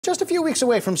just a few weeks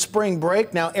away from spring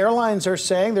break. Now, airlines are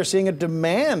saying they're seeing a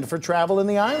demand for travel in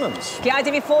the islands.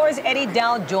 KITV4's Eddie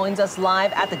Dow joins us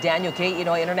live at the Daniel K.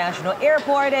 Inouye International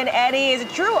Airport. And Eddie, is it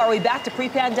true? Are we back to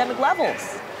pre-pandemic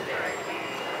levels?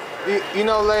 You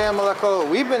know, Leah Maleko,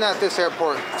 we've been at this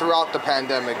airport throughout the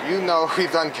pandemic. You know,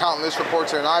 we've done countless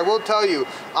reports here, and I will tell you,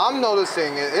 I'm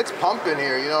noticing it's pumping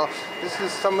here. You know, this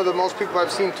is some of the most people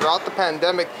I've seen throughout the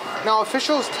pandemic. Now,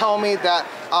 officials tell me that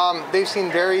they've seen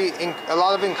a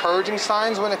lot of encouraging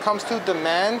signs when it comes to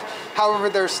demand. However,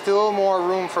 there's still more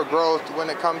room for growth when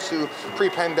it comes to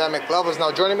pre-pandemic levels.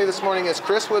 Now, joining me this morning is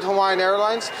Chris with Hawaiian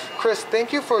Airlines. Chris,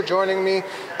 thank you for joining me.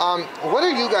 What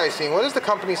are you guys seeing? What is the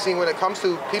company seeing when it comes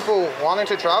to people wanting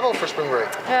to travel for spring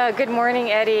break? Good morning,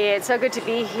 Eddie. It's so good to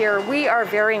be here. We are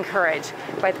very encouraged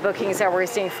by the bookings that we're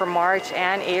seeing for March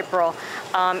and April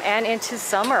and into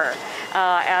summer.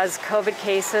 As COVID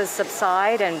cases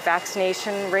subside and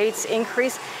vaccination rates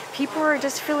increase, people are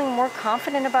just feeling more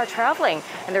confident about traveling,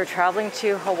 and they're traveling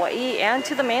to Hawaii and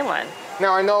to the mainland.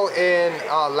 Now, I know in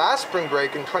last spring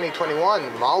break in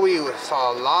 2021, Maui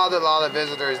saw a lot of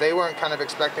visitors. They weren't kind of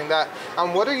expecting that.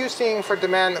 What are you seeing for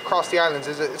demand across the islands?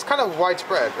 It's kind of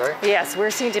widespread, right? Yes,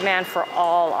 we're seeing demand for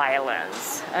all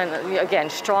islands. And again,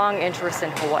 strong interest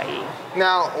in Hawaii.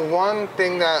 Now, one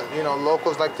thing that, you know,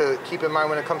 locals like to keep in mind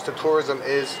when it comes to tourism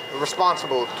is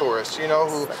responsible tourists, you know,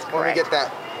 who when we get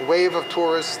that wave of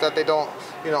tourists that they don't,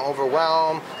 you know,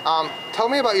 overwhelm. Tell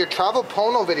me about your Travel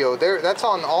Pono video. That's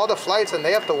on all the flights, and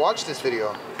they have to watch this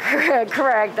video.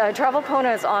 Correct. Travel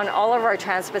Pono is on all of our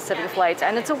Trans-Pacific flights,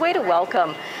 and it's a way to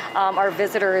welcome our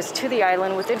visitors to the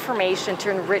island with information to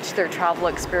enrich their travel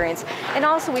experience. And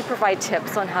also we provide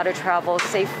tips on how to travel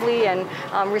safely and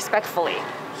respectfully.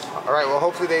 All right, well,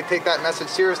 hopefully they take that message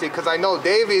seriously, because I know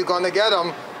Davey's going to get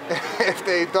them if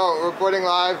they don't. Reporting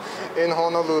live in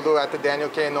Honolulu at the Daniel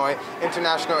K. Inouye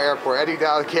International Airport. Eddie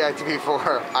Dow,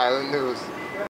 KITV4 Island News.